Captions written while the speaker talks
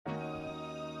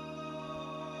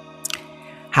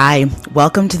Hi,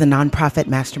 welcome to the Nonprofit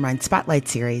Mastermind Spotlight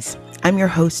Series. I'm your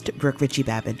host, Brooke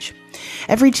Ritchie-Babbage.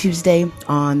 Every Tuesday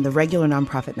on the regular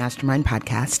Nonprofit Mastermind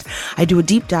podcast, I do a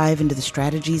deep dive into the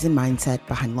strategies and mindset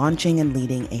behind launching and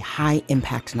leading a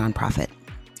high-impact nonprofit.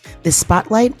 This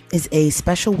Spotlight is a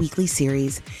special weekly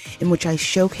series in which I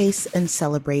showcase and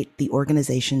celebrate the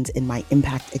organizations in my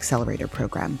Impact Accelerator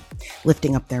program,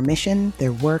 lifting up their mission,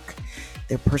 their work,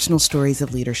 their personal stories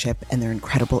of leadership, and their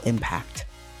incredible impact.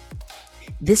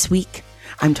 This week,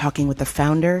 I'm talking with the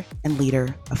founder and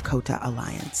leader of Kota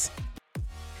Alliance.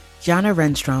 Jana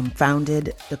Renstrom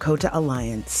founded the Kota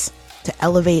Alliance to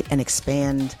elevate and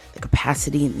expand the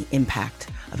capacity and the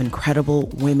impact of incredible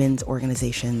women's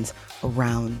organizations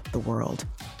around the world.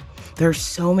 There are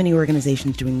so many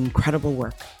organizations doing incredible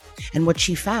work, and what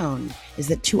she found is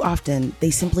that too often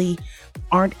they simply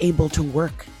aren't able to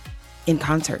work in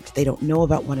concert. They don't know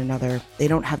about one another. They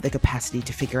don't have the capacity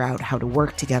to figure out how to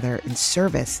work together in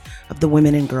service of the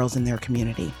women and girls in their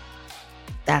community.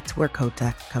 That's where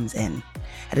Kota comes in.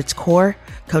 At its core,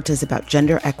 Kota is about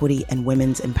gender equity and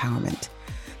women's empowerment.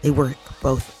 They work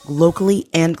both locally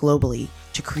and globally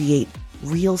to create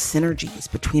real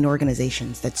synergies between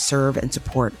organizations that serve and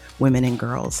support women and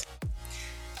girls.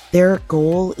 Their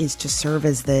goal is to serve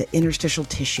as the interstitial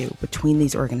tissue between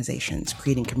these organizations,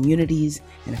 creating communities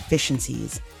and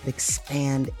efficiencies that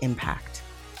expand impact.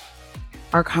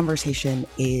 Our conversation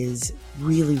is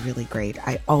really, really great.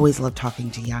 I always love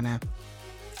talking to Jana.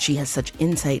 She has such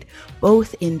insight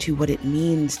both into what it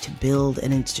means to build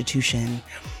an institution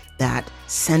that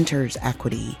centers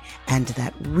equity and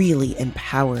that really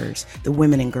empowers the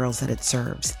women and girls that it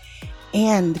serves,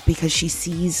 and because she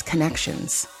sees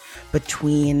connections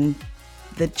between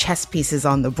the chess pieces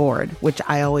on the board, which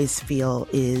I always feel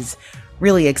is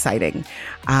really exciting.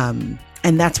 And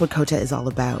that's what Kota is all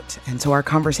about. And so our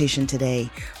conversation today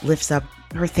lifts up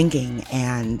her thinking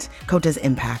and Kota's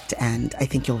impact, and I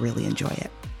think you'll really enjoy it.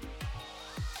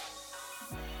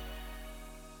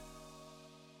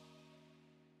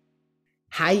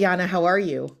 Hi, Jana, how are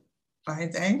you?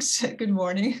 Fine, thanks. Good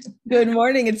morning. Good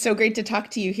morning. It's so great to talk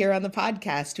to you here on the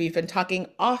podcast. We've been talking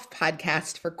off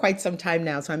podcast for quite some time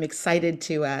now, so I'm excited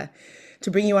to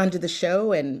bring you onto the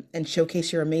show and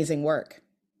showcase your amazing work.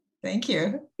 Thank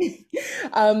you.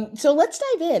 So let's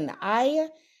dive in. I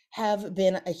have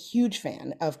been a huge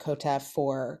fan of Kota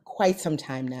for quite some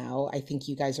time now. I think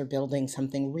you guys are building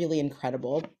something really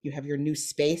incredible. You have your new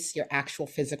space, your actual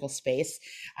physical space,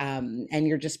 and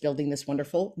you're just building this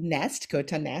wonderful nest,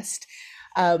 Kota Nest.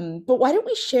 But why don't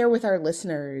we share with our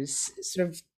listeners, sort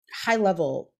of high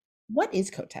level, what is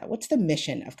Kota? What's the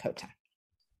mission of Kota?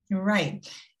 Right.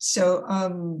 So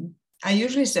I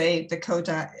usually say the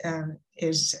Kota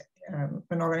is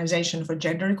an organization for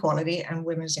gender equality and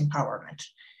women's empowerment.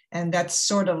 And that's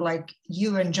sort of like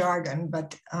UN jargon,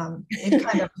 but it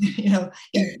kind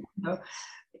of,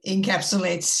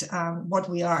 encapsulates what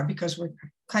we are, because we're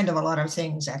kind of a lot of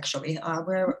things, actually.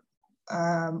 We're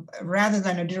rather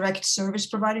than a direct service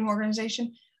providing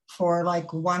organization for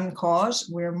like one cause,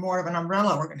 we're more of an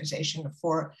umbrella organization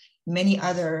for many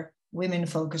other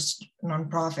women-focused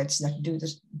nonprofits that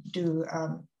do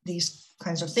these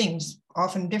kinds of things,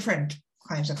 often different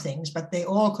kinds of things, but they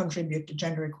all contribute to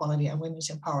gender equality and women's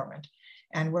empowerment.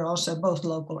 And we're also both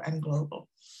local and global.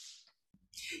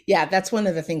 Yeah, that's one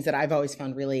of the things that I've always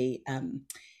found really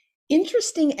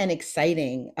interesting and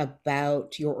exciting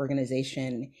about your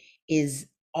organization is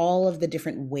all of the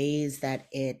different ways that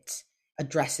it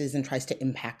addresses and tries to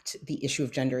impact the issue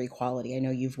of gender equality. I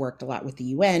know you've worked a lot with the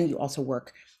UN. You also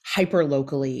work hyper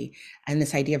locally, and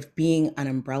this idea of being an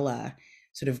umbrella,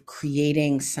 sort of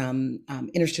creating some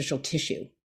interstitial tissue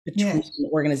between Yes.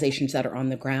 organizations that are on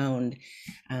the ground,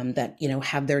 that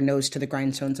have their nose to the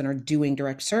grindstones and are doing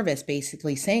direct service,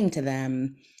 basically saying to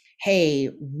them, hey,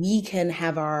 we can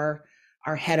have our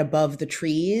head above the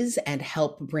trees and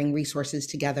help bring resources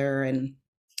together and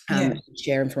Yes.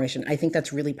 share information. I think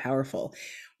that's really powerful.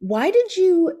 Why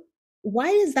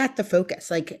is that the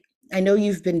focus? Like, I know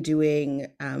you've been doing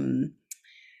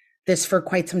this for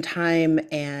quite some time,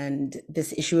 and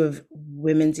this issue of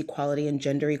women's equality and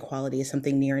gender equality is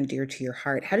something near and dear to your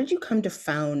heart. How did you come to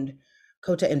found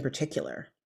Kota in particular?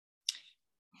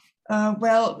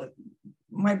 Well,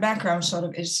 my background sort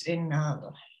of is in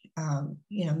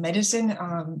medicine.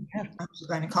 Yeah. I was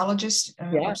a gynecologist,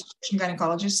 obstetrician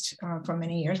gynecologist for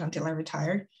many years until I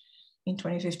retired in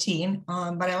 2015.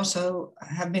 But I also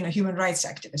have been a human rights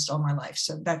activist all my life.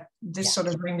 So that this sort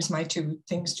of brings my two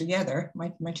things together,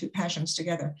 my two passions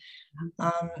together.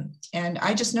 And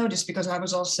I just noticed, because I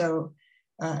was also,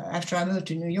 after I moved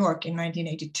to New York in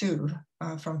 1982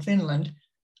 from Finland,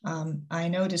 I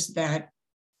noticed that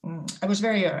I was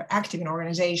very active in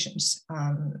organizations,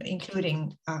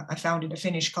 including I founded a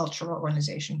Finnish cultural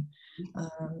organization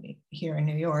here in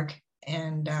New York.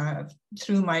 And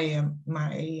through my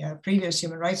previous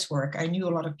human rights work, I knew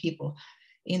a lot of people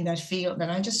in that field.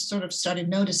 And I just sort of started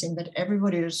noticing that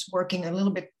everybody was working a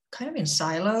little bit kind of in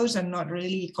silos and not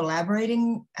really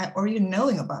collaborating or even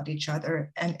knowing about each other.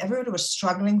 And everybody was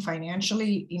struggling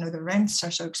financially. The rents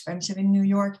are so expensive in New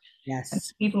York. Yes. And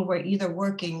people were either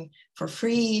working for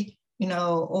free,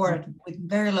 or with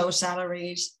very low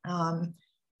salaries.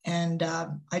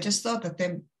 I just thought that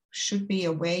there should be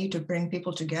a way to bring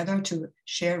people together to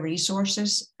share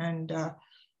resources and,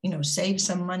 save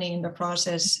some money in the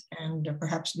process, and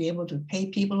perhaps be able to pay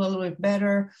people a little bit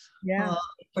better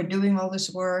for doing all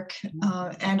this work,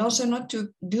 and also not to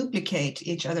duplicate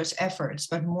each other's efforts,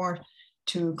 but more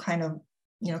to kind of,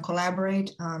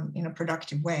 collaborate in a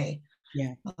productive way.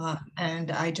 Yeah.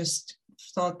 And I just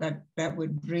thought that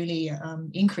would really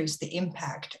increase the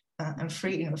impact and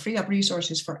free up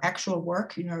resources for actual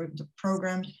work, the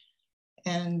program,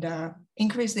 and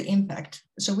increase the impact.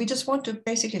 So we just want to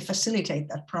basically facilitate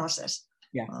that process.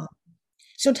 Yeah.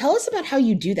 So tell us about how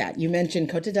you do that. You mentioned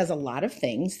Kota does a lot of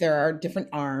things. There are different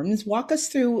arms. Walk us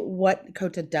through what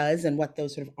Kota does and what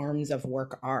those sort of arms of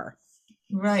work are.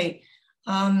 Right.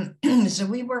 So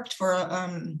we worked for,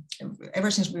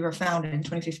 ever since we were founded in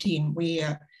 2015, we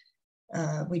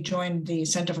joined the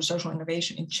Center for Social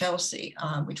Innovation in Chelsea,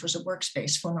 which was a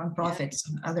workspace for nonprofits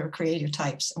and other creative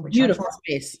types. Which beautiful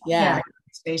space. Yeah.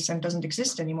 Space and doesn't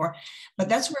exist anymore. But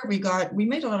that's where we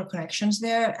made a lot of connections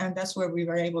there. And that's where we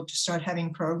were able to start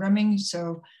having programming.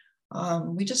 So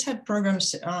we just had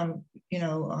programs,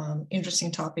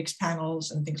 interesting topics,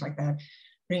 panels and things like that,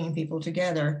 bringing people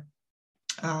together.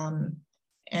 Then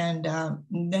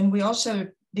we also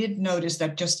did notice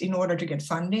that just in order to get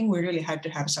funding, we really had to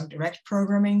have some direct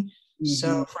programming. Mm-hmm.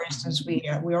 So, for instance, we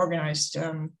organized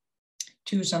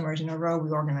 2 summers in a row.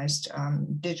 We organized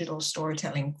digital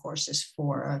storytelling courses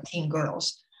for teen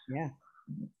girls. Yeah,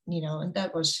 and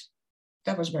that was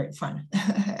very fun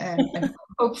and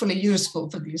hopefully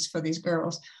useful for these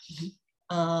girls.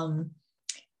 Mm-hmm.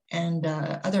 And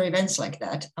other events like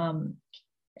that.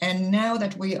 And now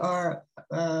that we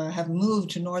have moved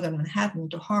to Northern Manhattan,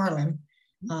 to Harlem,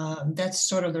 that's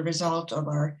sort of the result of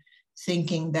our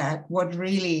thinking that what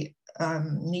really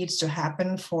needs to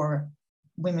happen for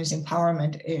women's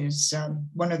empowerment is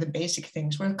one of the basic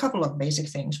things, well, a couple of basic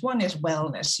things. One is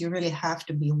wellness. You really have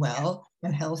to be well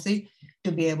and healthy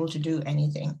to be able to do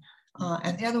anything.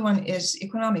 And the other one is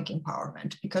economic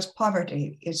empowerment, because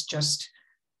poverty is just,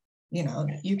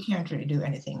 you can't really do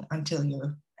anything until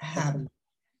you have,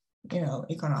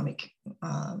 economic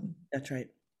that's right.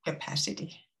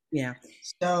 capacity. Yeah.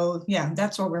 So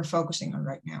that's what we're focusing on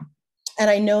right now. And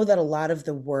I know that a lot of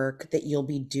the work that you'll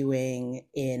be doing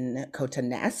in Kota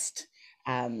Nest,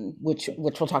 which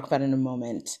we'll talk about in a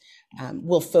moment,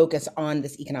 will focus on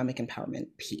this economic empowerment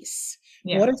piece.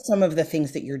 Yeah. What are some of the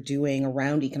things that you're doing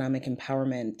around economic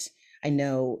empowerment? I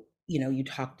know, you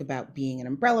talked about being an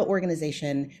umbrella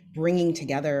organization, bringing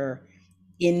together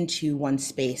into one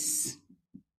space.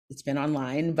 It's been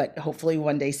online, but hopefully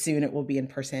one day soon it will be in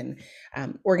person.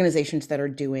 Organizations that are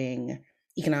doing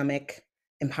economic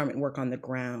empowerment work on the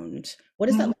ground. What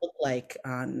does that look like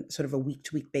on sort of a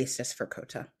week-to-week basis for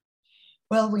Kota?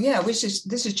 Well, yeah, this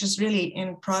is just really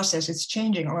in process. It's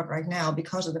changing a lot right now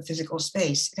because of the physical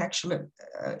space. It actually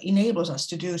enables us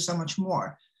to do so much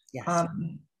more. Yes.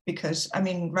 Because,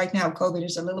 right now COVID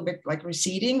is a little bit like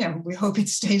receding, and we hope it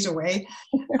stays away.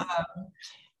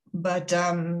 But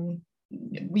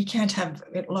we can't have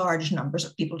large numbers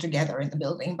of people together in the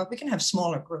building, but we can have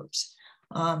smaller groups.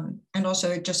 And also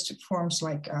it just forms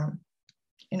like,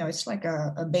 it's like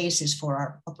a basis for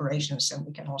our operations. And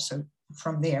we can also,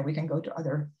 from there, we can go to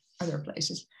other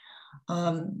places.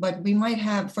 But we might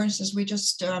have, for instance, we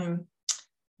just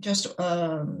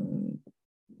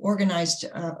organized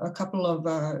a couple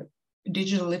of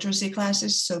digital literacy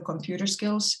classes, so computer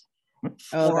skills.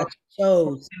 Oh, that's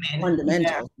so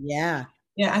fundamental. Yeah.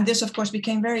 Yeah, and this, of course,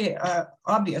 became very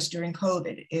obvious during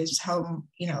COVID, is how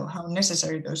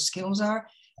necessary those skills are.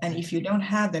 And if you don't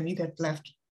have them, you get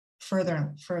left further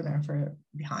and further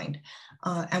behind.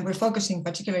 And we're focusing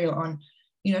particularly on,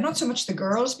 not so much the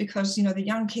girls, because, the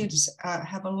young kids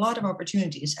have a lot of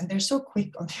opportunities and they're so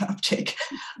quick on the uptake.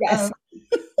 Yes.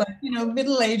 But,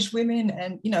 middle-aged women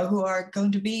and, who are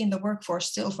going to be in the workforce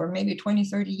still for maybe 20,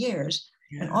 30 years,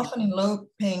 and often in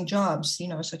low-paying jobs,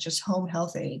 such as home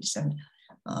health aides and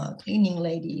cleaning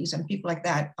ladies and people like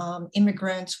that,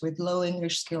 immigrants with low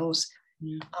English skills,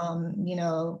 who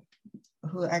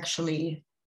actually,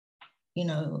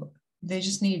 they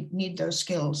just need those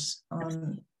skills.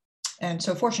 And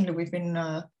so fortunately, we've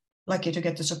been lucky to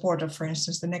get the support of, for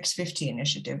instance, the Next 50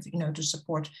 initiative, to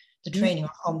support the training of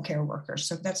home care workers.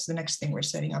 So that's the next thing we're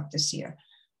setting up this year,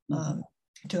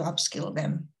 to upskill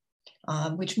them.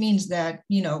 Which means that,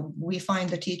 we find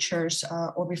the teachers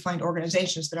or we find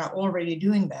organizations that are already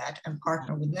doing that and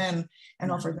partner with them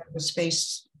and offer them the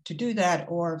space to do that,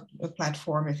 or a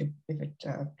platform if it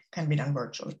can be done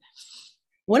virtually.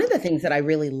 One of the things that I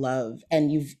really love,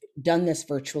 and you've done this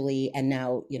virtually, and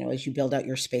now, as you build out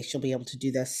your space, you'll be able to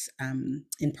do this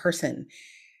in person.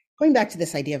 Going back to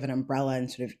this idea of an umbrella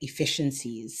and sort of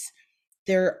efficiencies,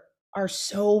 there are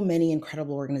so many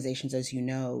incredible organizations, as you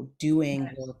know, doing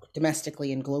work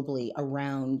domestically and globally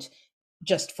around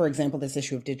just, for example, this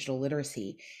issue of digital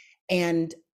literacy.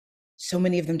 And so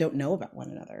many of them don't know about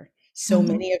one another. So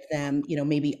many of them,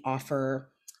 maybe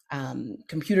offer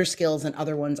computer skills and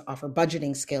other ones offer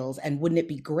budgeting skills. And wouldn't it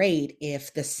be great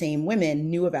if the same women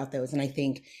knew about those? And I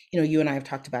think, you and I have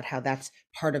talked about how that's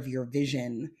part of your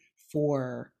vision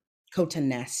for Kota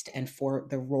Nest and for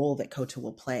the role that Kota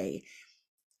will play.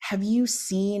 Have you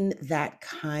seen that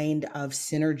kind of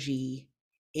synergy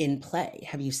in play?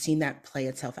 Have you seen that play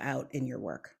itself out in your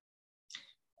work?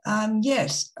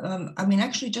 Yes.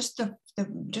 Actually, just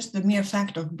the mere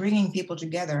fact of bringing people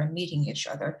together and meeting each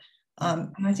other.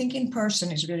 And I think in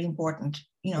person is really important.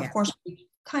 Of course, we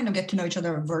kind of get to know each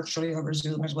other virtually over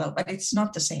Zoom as well, but it's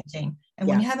not the same thing. And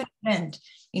when you have an event,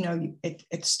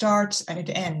 it starts and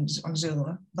it ends on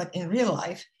Zoom, but in real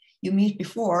life, you meet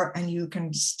before and you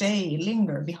can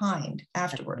linger behind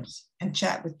afterwards and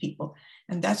chat with people.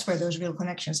 And that's where those real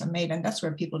connections are made. And that's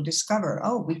where people discover,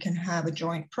 oh, we can have a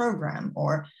joint program,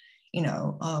 or,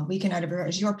 we can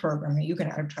advertise your program and you can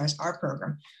advertise our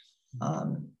program.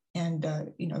 And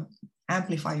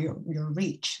amplify your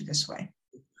reach this way.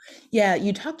 Yeah,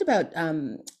 you talked about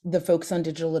the focus on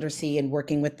digital literacy and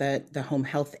working with the home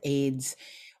health aides.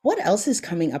 What else is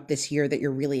coming up this year that you're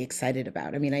really excited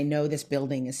about? I mean, I know this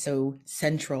building is so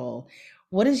central.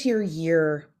 What does your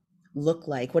year look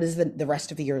like? What does the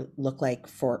rest of the year look like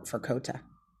for Kota?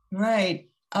 Right.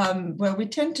 Well, we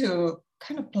tend to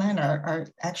kind of plan our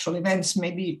actual events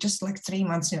maybe just like 3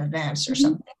 months in advance or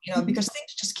something, because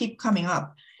things just keep coming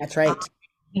up. That's right.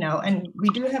 And we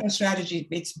do have a strategy.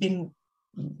 It's been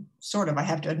sort of, I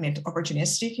have to admit,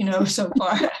 opportunistic, so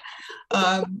far.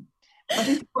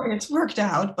 But it's worked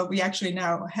out, but we actually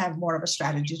now have more of a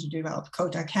strategy to develop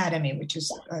Kota Academy, which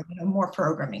is more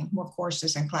programming, more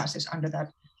courses and classes under that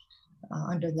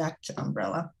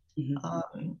umbrella.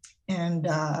 And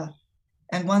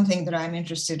one thing that I'm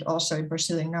interested also in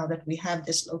pursuing now that we have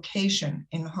this location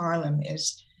in Harlem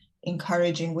is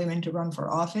encouraging women to run for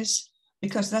office,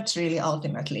 because that's really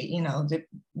ultimately,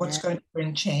 what's going to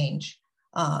bring change.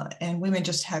 And women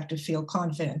just have to feel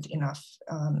confident enough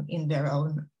in their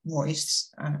own voice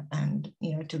and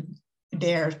to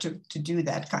dare to do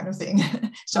that kind of thing.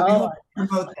 So we hope to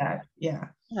promote that. Yeah,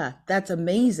 that's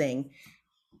amazing.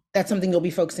 That's something you'll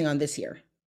be focusing on this year.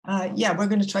 We're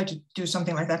going to try to do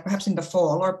something like that, perhaps in the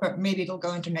fall, or maybe it'll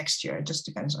go into next year. It just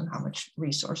depends on how much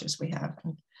resources we have.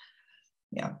 And,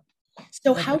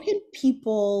 So how can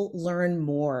people learn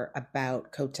more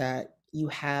about Kota? You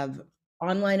have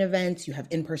online events, you have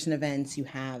in-person events, you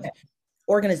have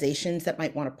organizations that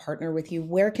might want to partner with you.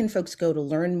 Where can folks go to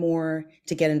learn more,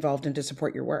 to get involved, and to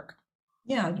support your work?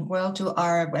 Yeah, well, to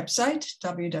our website,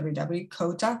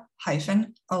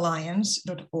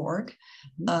 www.kota-alliance.org,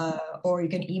 or you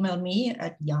can email me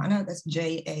at Jana, that's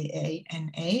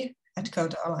JAANA,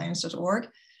 @kotaalliance.org.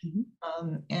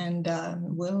 And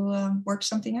we'll work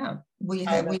something out. We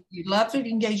love to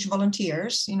engage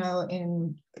volunteers,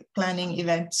 in planning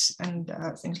events and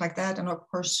things like that. And of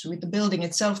course, with the building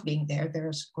itself being there,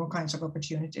 there's all kinds of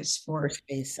opportunities for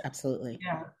space. Absolutely.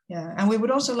 Yeah. And we would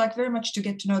also like very much to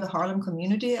get to know the Harlem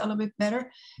community a little bit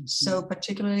better. So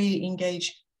particularly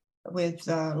engage with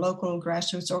local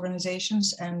grassroots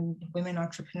organizations and women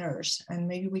entrepreneurs. And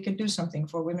maybe we could do something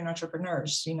for women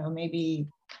entrepreneurs, maybe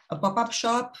a pop-up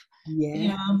shop,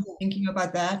 thinking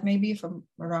about that, maybe from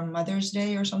around Mother's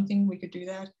Day or something, we could do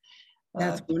that.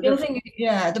 That's the building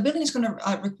is going to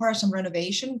require some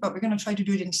renovation, but we're going to try to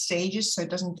do it in stages so it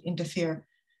doesn't interfere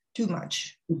too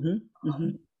much.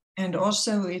 And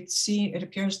also it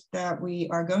appears that we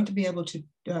are going to be able to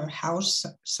house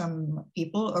some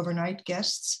people, overnight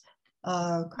guests,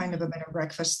 kind of a bed and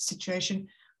breakfast situation.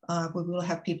 We will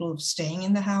have people staying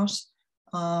in the house.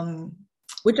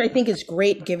 Which I think is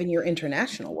great given your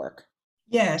international work.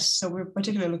 Yes, so we're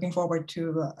particularly looking forward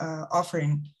to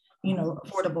offering,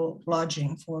 affordable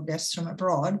lodging for guests from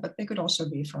abroad, but they could also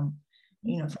be from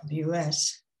the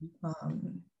US.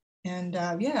 And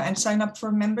and sign up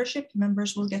for membership.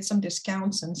 Members will get some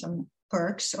discounts and some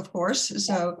perks, of course.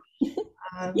 So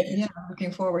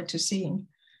looking forward to seeing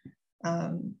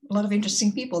a lot of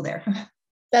interesting people there.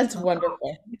 That's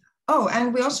wonderful. Oh,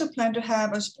 and we also plan to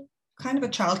have a kind of a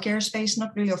childcare space,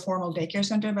 not really a formal daycare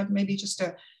center, but maybe just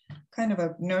a kind of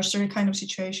a nursery kind of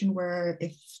situation where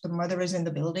if the mother is in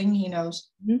the building,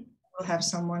 we'll have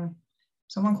someone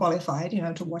qualified,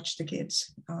 to watch the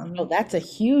kids. That's a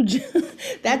huge,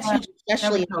 huge,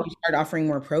 especially if you start offering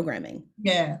more programming.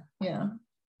 Yeah.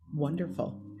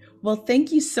 Wonderful. Well,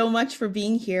 thank you so much for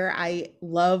being here. I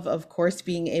love, of course,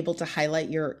 being able to highlight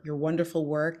your wonderful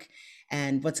work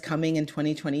and what's coming in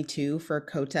 2022 for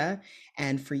COTA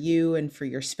and for you and for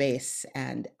your space.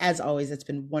 And as always, it's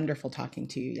been wonderful talking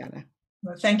to you, Jana.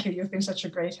 Well, thank you. You've been such a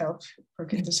great help for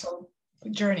this whole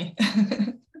journey.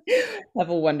 Have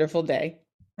a wonderful day.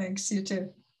 Thanks, you too.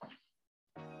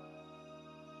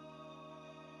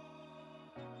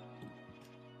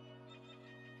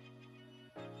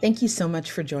 Thank you so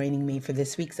much for joining me for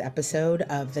this week's episode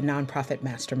of the Nonprofit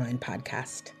Mastermind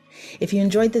podcast. If you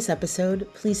enjoyed this episode,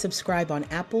 please subscribe on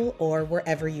Apple or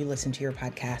wherever you listen to your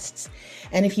podcasts.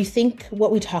 And if you think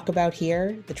what we talk about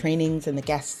here, the trainings and the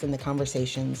guests and the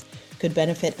conversations, could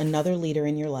benefit another leader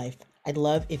in your life, I'd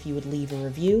love if you would leave a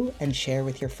review and share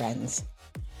with your friends.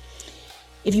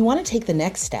 If you want to take the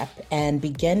next step and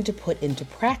begin to put into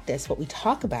practice what we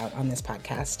talk about on this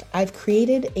podcast, I've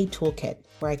created a toolkit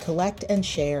where I collect and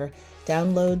share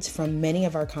downloads from many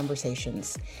of our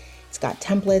conversations. It's got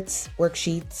templates,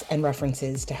 worksheets, and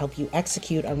references to help you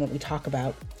execute on what we talk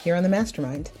about here on the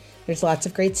Mastermind. There's lots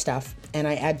of great stuff, and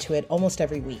I add to it almost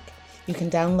every week. You can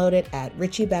download it at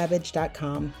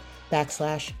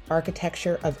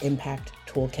richiebabbage.com/architecture of impact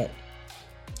toolkit.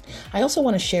 I also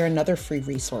want to share another free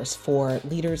resource for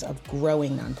leaders of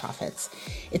growing nonprofits.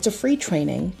 It's a free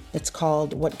training. It's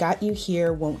called What Got You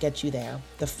Here Won't Get You There: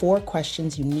 the 4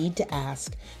 questions you need to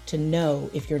ask to know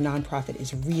if your nonprofit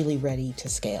is really ready to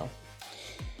scale.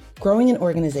 Growing an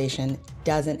organization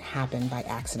doesn't happen by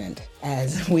accident,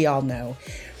 as we all know.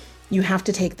 You have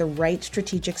to take the right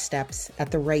strategic steps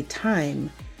at the right time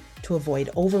to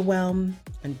avoid overwhelm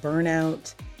and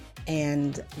burnout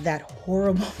and that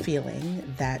horrible feeling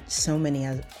that so many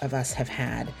of us have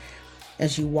had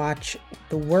as you watch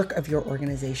the work of your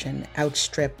organization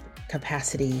outstrip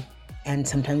capacity and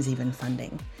sometimes even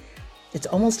funding. It's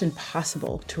almost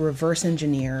impossible to reverse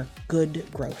engineer good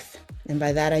growth. And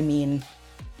by that, I mean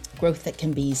growth that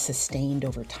can be sustained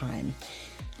over time,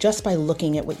 just by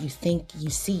looking at what you think you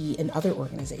see in other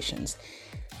organizations.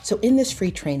 So in this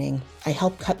free training, I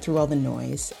help cut through all the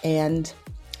noise, and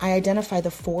I identify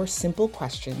the 4 simple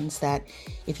questions that,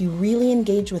 if you really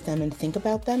engage with them and think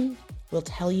about them, will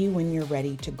tell you when you're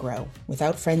ready to grow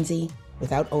without frenzy,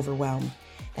 without overwhelm,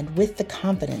 and with the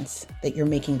confidence that you're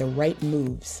making the right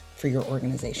moves for your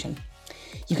organization.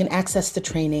 You can access the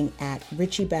training at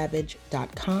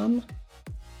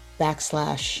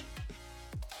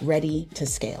richiebabbage.com/ready to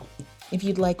scale. If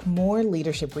you'd like more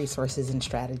leadership resources and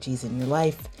strategies in your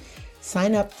life,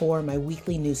 sign up for my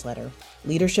weekly newsletter,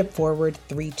 Leadership Forward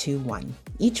 321.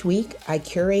 Each week, I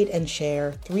curate and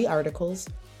share 3 articles,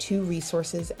 2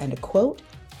 resources, and a quote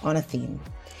on a theme.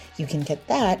 You can get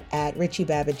that at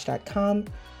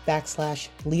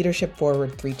richiebabbage.com/Leadership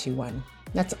Forward 321.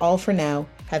 That's all for now.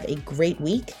 Have a great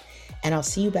week, and I'll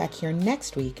see you back here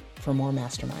next week for more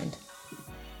Mastermind.